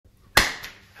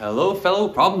Hello fellow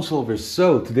problem solvers.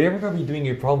 So today we're going to be doing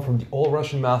a problem from the All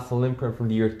Russian Math Olympiad from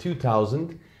the year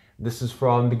 2000. This is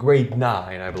from the grade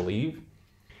 9, I believe.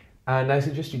 And I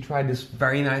suggest you try this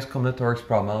very nice combinatorics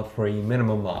problem out for a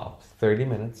minimum of 30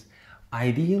 minutes.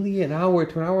 Ideally an hour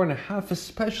to an hour and a half,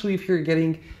 especially if you're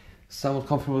getting somewhat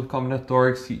comfortable with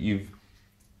combinatorics. You've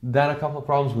done a couple of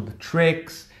problems with the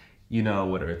tricks, you know,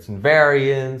 whether it's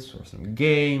invariance or some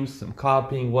games, some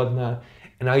copying, whatnot.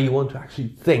 And now you want to actually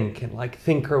think and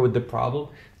tinker with the problem.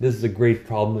 This is a great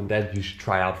problem and that you should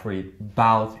try out for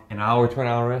about an hour to an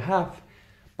hour and a half,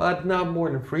 but not more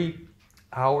than 3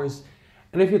 hours.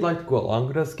 And if you'd like to go along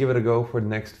with us, give it a go for the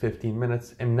next 15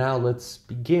 minutes. And now let's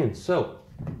begin. So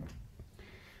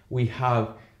we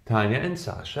have Tanya and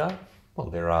Sasha.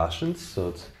 Well, they're Russians, so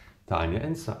it's Tanya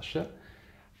and Sasha.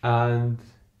 And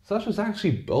Sasha's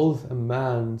actually both a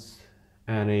man's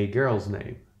and a girl's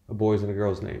name, a boy's and a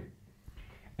girl's name.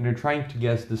 And they're trying to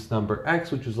guess this number x,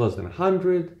 which is less than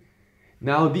 100.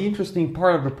 Now, the interesting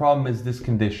part of the problem is this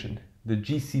condition, the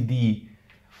GCD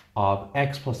of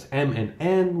x plus m and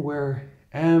n, where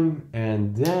m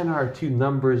and n are two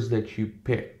numbers that you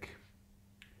pick.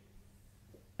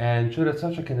 And show that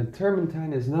Sasha can determine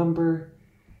Tanya's number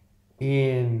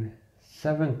in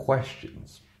 7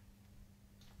 questions.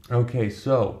 Okay,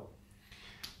 so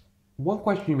one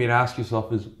question you may ask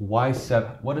yourself is, why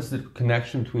 7? What is the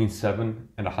connection between 7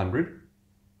 and 100?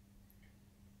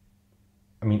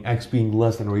 I mean, x being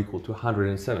less than or equal to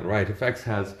 107, right? If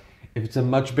it's a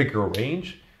much bigger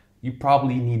range, you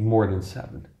probably need more than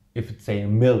 7. If it's, say,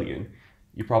 1,000,000,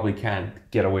 you probably can't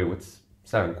get away with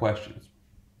 7 questions.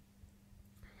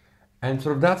 And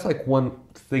sort of that's like one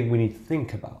thing we need to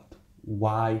think about.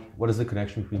 Why? What is the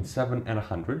connection between 7 and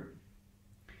 100?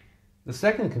 The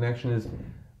second connection is,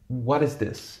 what is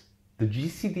this? The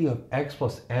GCD of x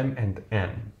plus m and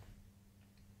n.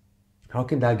 How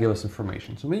can that give us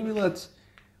information? So maybe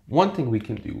one thing we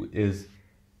can do is,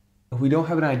 if we don't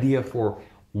have an idea for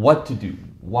what to do,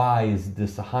 why is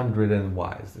this 100 and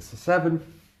why is this a 7?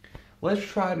 Let's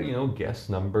try to, guess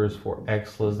numbers for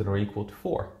x less than or equal to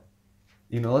 4.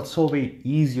 Let's solve an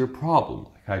easier problem.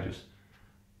 Like I just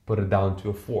put it down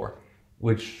to a 4,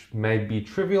 which might be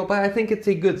trivial, but I think it's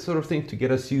a good sort of thing to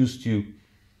get us used to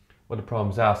what the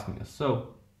problem's asking us.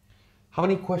 So, how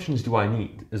many questions do I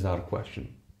need is now the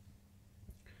question.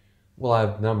 Well, I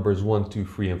have numbers 1, 2,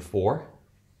 3, and 4,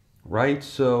 right?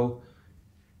 So,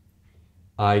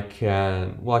 I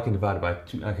can divide it by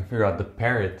 2. I can figure out the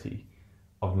parity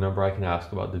of the number. I can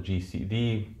ask about the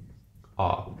GCD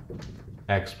of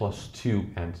x plus 2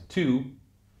 and 2.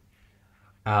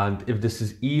 And if this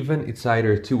is even, it's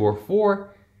either 2 or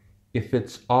 4. If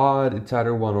it's odd, it's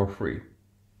either 1 or 3.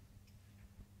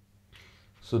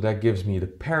 So that gives me the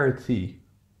parity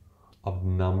of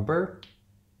number.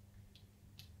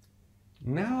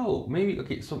 Now,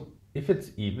 so if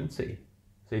it's even, say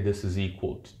this is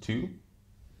equal to 2,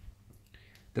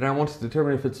 then I want to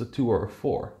determine if it's a 2 or a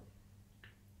 4.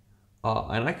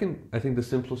 And I think the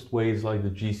simplest way is like the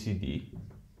GCD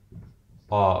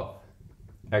of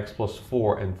x plus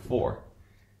 4 and 4.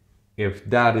 If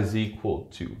that is equal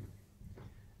to,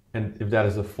 and if that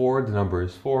is a 4, the number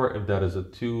is 4. If that is a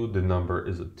 2, the number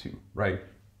is a 2, right?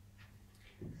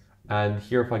 And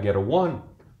here, if I get a 1,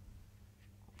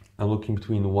 I'm looking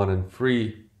between 1 and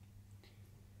 3.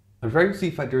 I'm trying to see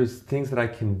if there's things that I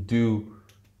can do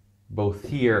both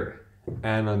here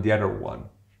and on the other one.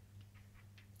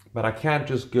 But I can't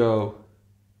just go,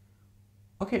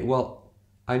 okay, well,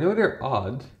 I know they're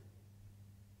odd.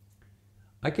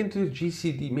 I can do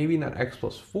GCD, maybe not x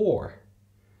plus 4,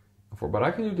 but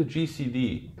I can do the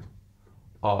GCD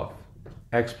of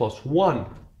x plus 1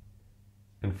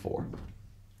 and 4,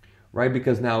 right?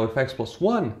 Because now if x plus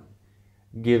 1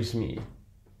 gives me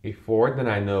a 4, then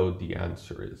I know the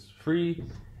answer is 3.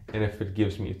 And if it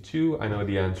gives me a 2, I know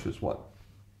the answer is 1.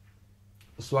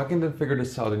 So I can then figure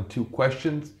this out in 2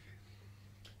 questions.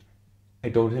 I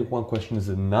don't think 1 question is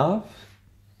enough,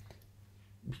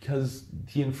 because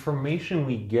the information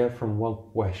we get from 1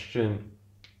 question,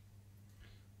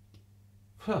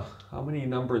 how many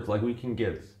numbers we can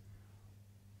get?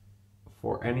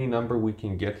 For any number we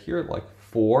can get here,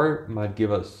 4 might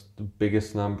give us the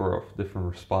biggest number of different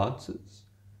responses.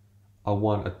 A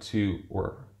 1, a 2,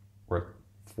 or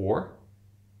 4.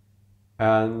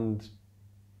 And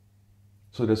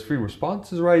so there's 3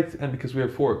 responses, right? And because we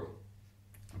have 4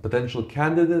 potential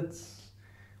candidates,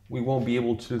 we won't be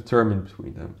able to determine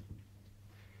between them.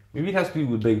 Maybe it has to do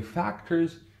with big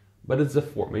factors, but it's a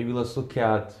 4. Maybe let's look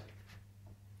at,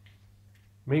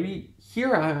 maybe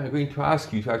here I'm going to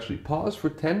ask you to actually pause for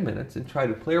 10 minutes and try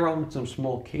to play around with some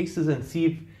small cases and see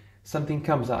if something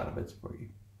comes out of it for you.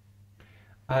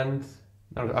 And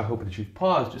I hope that you've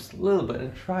paused just a little bit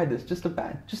and tried this just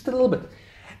a little bit.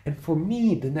 And for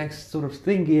me, the next sort of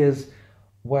thing is,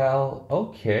 well,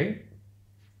 okay.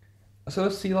 So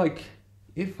let's see, like,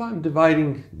 if I'm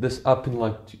dividing this up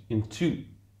in two,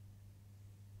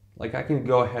 like I can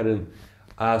go ahead and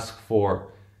ask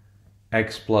for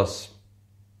x plus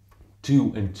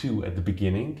 2 and 2 at the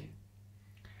beginning,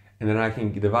 and then I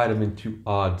can divide them into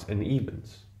odds and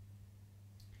evens.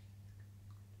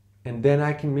 And then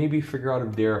I can maybe figure out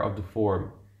if they're of the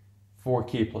form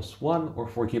 4k plus 1 or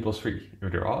 4k plus 3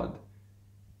 if they're odd,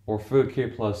 or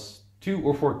 4k plus 2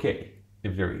 or 4k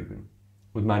if they're even,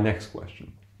 with my next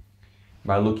question.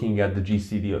 By looking at the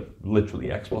GCD of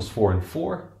literally x plus 4 and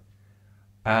 4,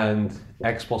 and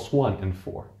x plus 1 and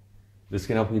 4. This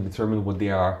can help me determine what they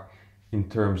are in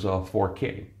terms of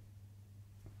 4k.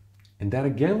 And that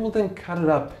again will then cut it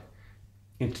up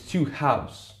into two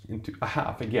halves, into a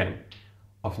half again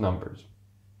of numbers.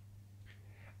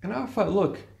 And now if I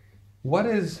look, what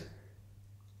is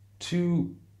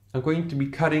 2, I'm going to be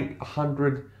cutting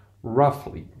 100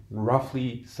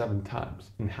 roughly 7 times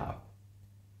in half.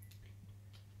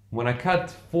 When I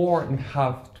cut 4 in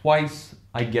half twice,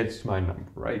 I get to my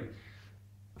number, right?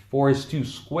 4 is 2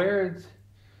 squared,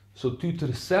 so 2 to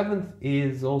the 7th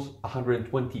is also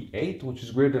 128, which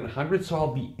is greater than 100, so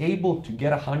I'll be able to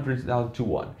get 100 down to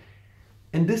 1.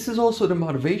 And this is also the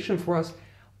motivation for us,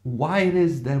 why it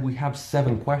is that we have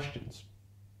 7 questions,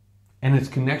 and its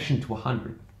connection to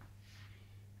 100.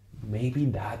 Maybe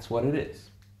that's what it is.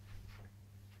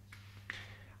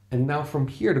 And now from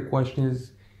here, the question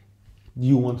is, do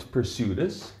you want to pursue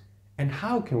this? And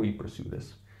how can we pursue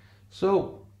this?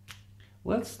 So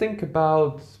let's think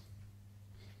about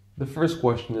the first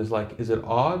question is like, is it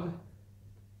odd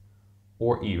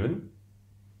or even?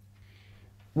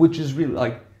 Which is really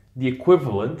like the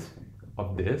equivalent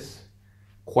of this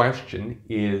question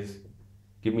is,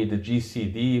 give me the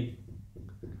GCD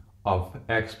of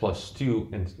x plus 2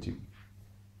 and 2.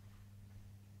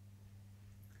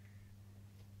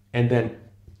 And then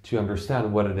to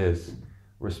understand what it is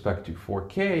with respect to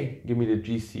 4k, give me the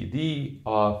GCD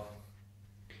of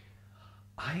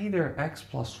either x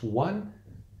plus 1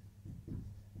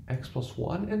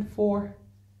 and 4,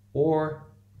 or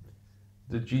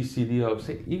the GCD of,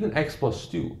 say, even x plus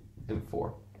 2 and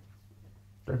 4.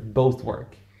 They both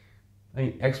work. I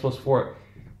mean, x plus 4,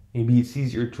 maybe it's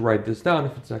easier to write this down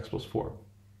if it's x plus 4.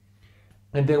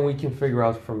 And then we can figure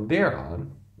out from there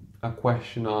on a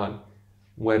question on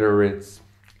whether it's,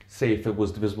 say if it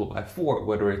was divisible by 4,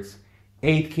 whether it's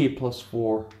 8k plus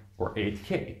 4 or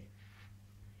 8k.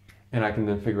 And I can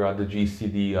then figure out the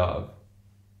GCD of,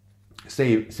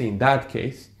 say in that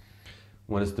case,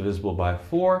 when it's divisible by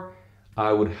 4,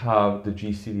 I would have the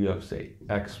GCD of, say,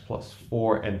 x plus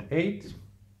 4 and 8.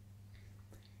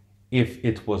 If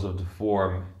it was of the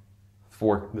form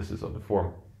 4, this is of the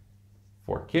form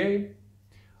 4k,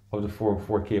 of the form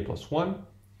 4k plus 1,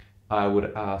 I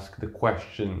would ask the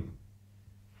question,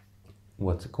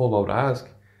 what's it called?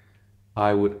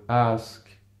 I would ask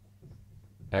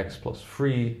x plus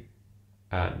 3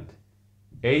 and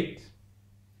 8,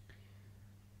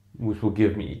 which will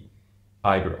give me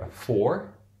either a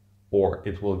 4, or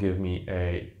it will give me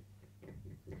a,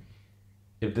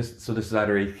 so this is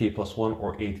either 8k plus 1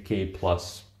 or 8k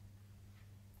plus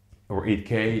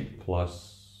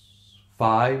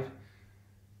 5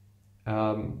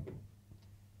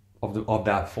 of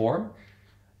that form.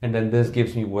 And then this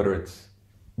gives me whether it's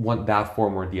that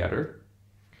form or the other.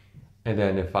 And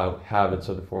then if I have it,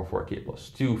 so the form 4k plus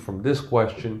 2 from this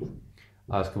question,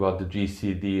 ask about the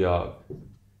GCD of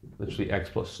literally x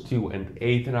plus 2 and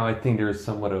 8. And now I think there is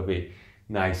somewhat of a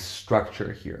nice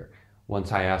structure here.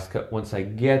 Once I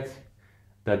get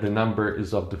that the number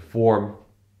is of the form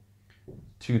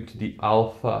 2 to the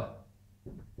alpha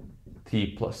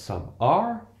t plus some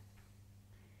r,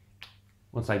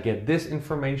 once I get this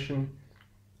information,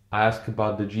 I ask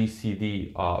about the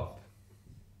GCD of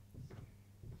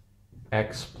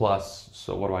x plus,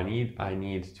 so what do I need? I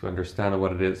need to understand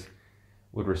what it is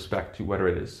with respect to whether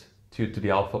it is 2 to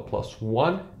the alpha plus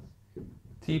 1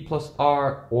 t plus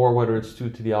r, or whether it's 2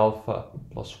 to the alpha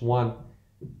plus 1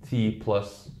 t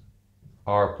plus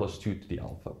r plus 2 to the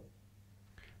alpha. All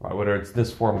right, whether it's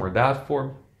this form or that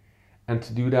form. And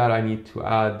to do that, I need to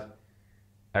add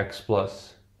x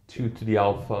plus 2 to the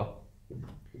alpha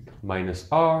minus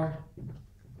r,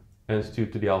 and it's 2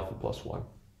 to the alpha plus 1.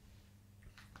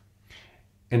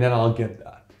 And then I'll get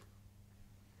that.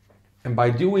 And by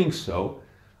doing so,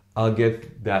 I'll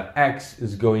get that x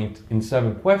is going to, in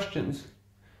 7 questions,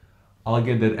 I'll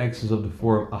get that x is of the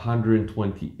form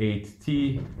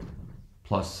 128t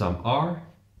plus some r,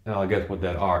 and I'll get what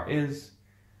that r is.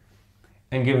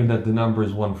 And given that the number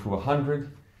is 1 through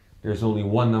 100, there's only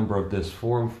one number of this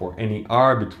form for any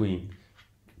r between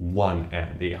 1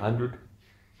 and 100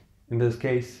 in this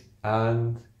case,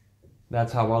 and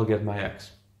that's how I'll get my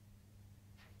x.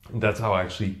 And that's how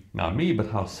actually, not me, but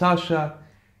how Sasha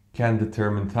can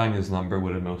determine Tanya's number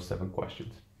within those 7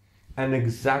 questions. And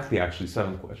exactly actually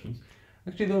 7 questions.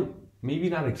 Actually don't, maybe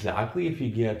not exactly if you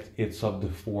get it's of the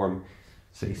form,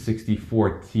 say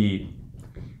 64t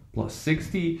plus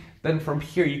 60, then from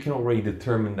here you can already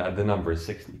determine that the number is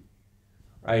 60.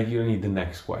 Right? You don't need the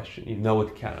next question. You know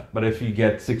it cannot. But if you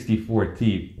get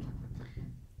 64t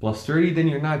plus 30, then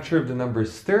you're not sure if the number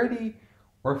is 30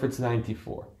 or if it's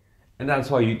 94. And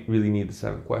that's why you really need the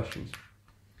 7 questions.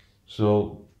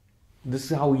 So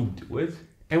this is how we do it.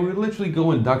 And we literally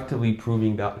go inductively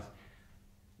proving that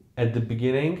at the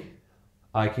beginning,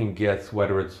 I can get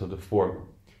whether it's of the form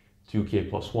 2k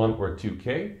plus 1 or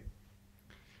 2k.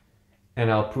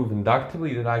 And I'll prove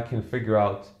inductively that I can figure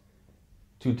out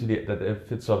that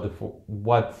if it's of the form,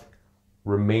 what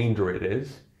remainder it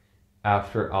is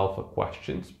after alpha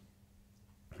questions.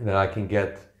 And then I can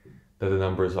get that the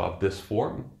number is of this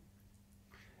form.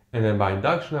 And then by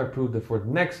induction, I proved that for the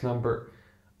next number,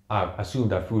 I've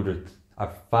assumed I've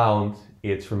found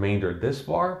its remainder this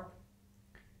far.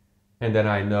 And then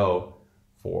I know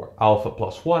for alpha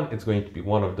plus 1, it's going to be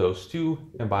one of those two.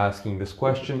 And by asking this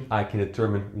question, I can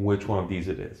determine which one of these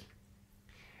it is.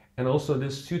 And also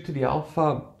this 2 to the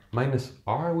alpha minus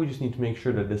r, we just need to make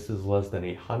sure that this is less than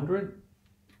 100.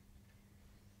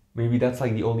 Maybe that's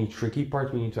like the only tricky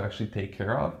part we need to actually take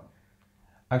care of.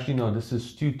 Actually, no, this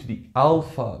is 2 to the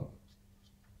alpha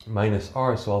minus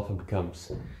r, so alpha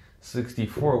becomes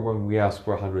 64 when we ask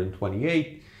for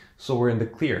 128. So we're in the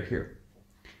clear here.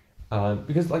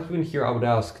 Because like even here, I would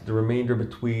ask the remainder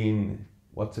between,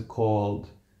 what's it called,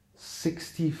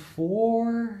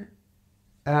 64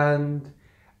 and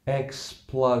x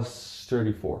plus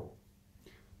 34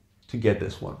 to get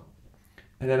this one.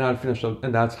 And then I'd finish up,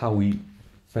 and that's how we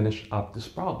finish up this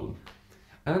problem.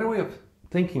 Another way of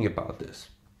thinking about this,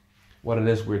 what it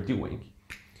is we're doing,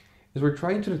 is we're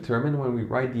trying to determine when we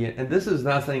write the, and this is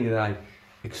not something that I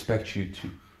expect you to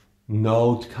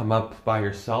know to come up by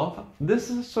yourself. This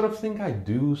is the sort of thing I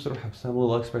do sort of have some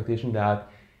little expectation that,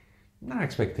 not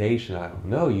expectation, I don't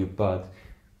know you, but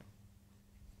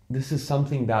this is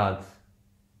something that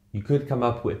you could come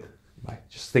up with by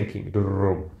just thinking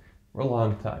for a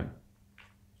long time.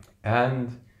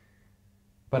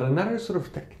 But another sort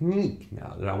of technique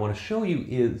now that I want to show you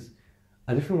is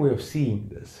a different way of seeing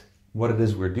this, what it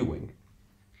is we're doing.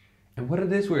 And what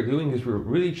it is we're doing is we're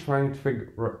really trying to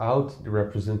figure out the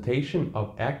representation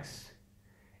of x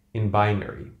in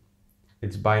binary.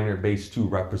 It's binary base 2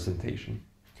 representation.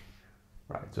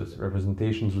 Right, so it's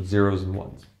representations with zeros and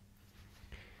ones.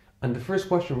 And the first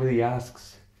question really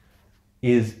asks,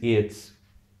 is its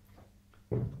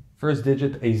first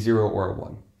digit a 0 or a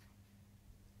 1?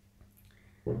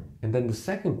 And then the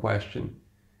second question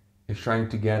is trying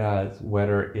to get at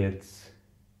whether its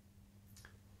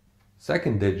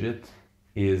second digit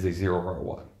is a 0 or a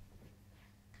 1.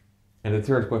 And the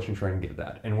third question is trying to get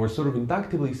that. And we're sort of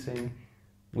inductively saying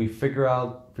we figured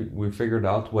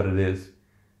out what it is,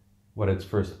 what its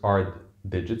first r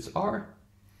digits are,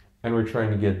 and we're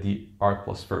trying to get the r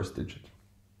plus first digit.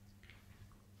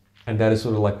 And that is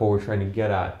sort of like what we're trying to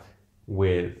get at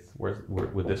with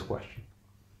this question.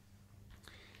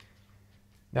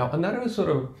 Now, another sort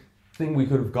of thing we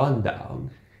could have gone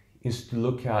down is to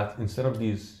look at, instead of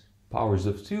these powers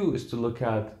of 2, is to look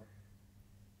at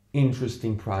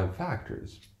interesting prime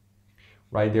factors,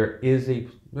 right?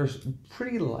 There's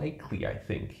pretty likely, I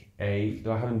think,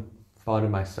 though I haven't found it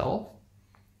myself,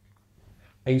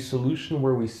 a solution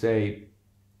where we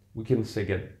can say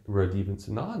get rid of evens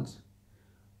and odds,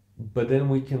 but then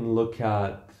we can look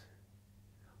at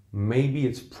maybe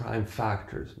it's prime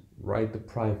factors, right? The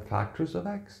prime factors of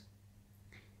x.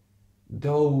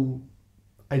 Though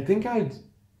I think I'd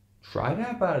try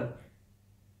that, but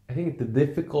I think the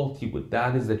difficulty with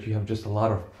that is that you have just a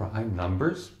lot of prime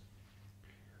numbers,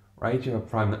 right? You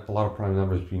have a lot of prime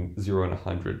numbers between 0 and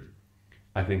 100,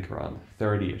 I think around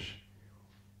 30-ish.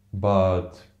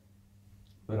 But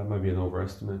that might be an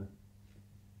overestimate.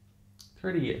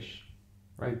 30-ish,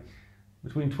 right?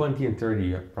 Between 20 and 30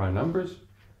 you have prime numbers.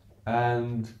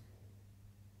 And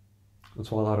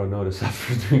that's all I don't notice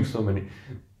after doing so many,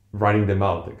 writing them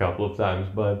out a couple of times.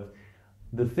 But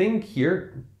the thing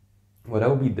here, what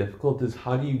would be difficult is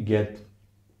how do you get,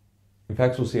 in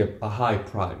fact, we'll say a high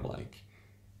prime, like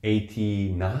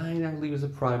 89, I believe is a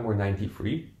prime, or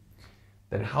 93.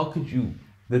 Then how could you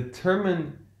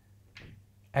determine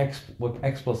what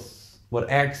x plus what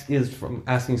x is from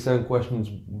asking 7 questions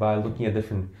by looking at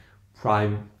different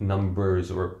prime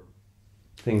numbers or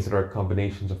things that are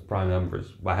combinations of prime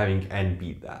numbers by having n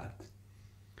be that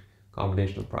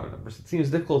combination of prime numbers. It seems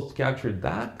difficult to capture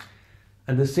that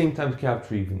and at the same time to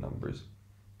capture even numbers.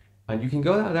 And you can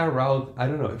go down that route. I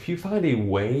don't know, if you find a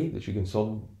way that you can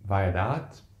solve via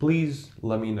that, please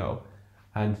let me know.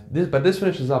 And this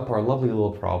finishes up our lovely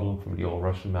little problem from the old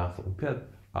Russian math Olympiad.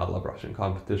 I love Russian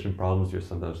competition problems. You're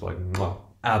sometimes like, mwah,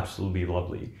 absolutely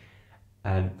lovely.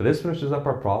 But this finishes up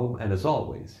our problem, and as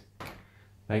always,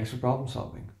 thanks for problem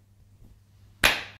solving.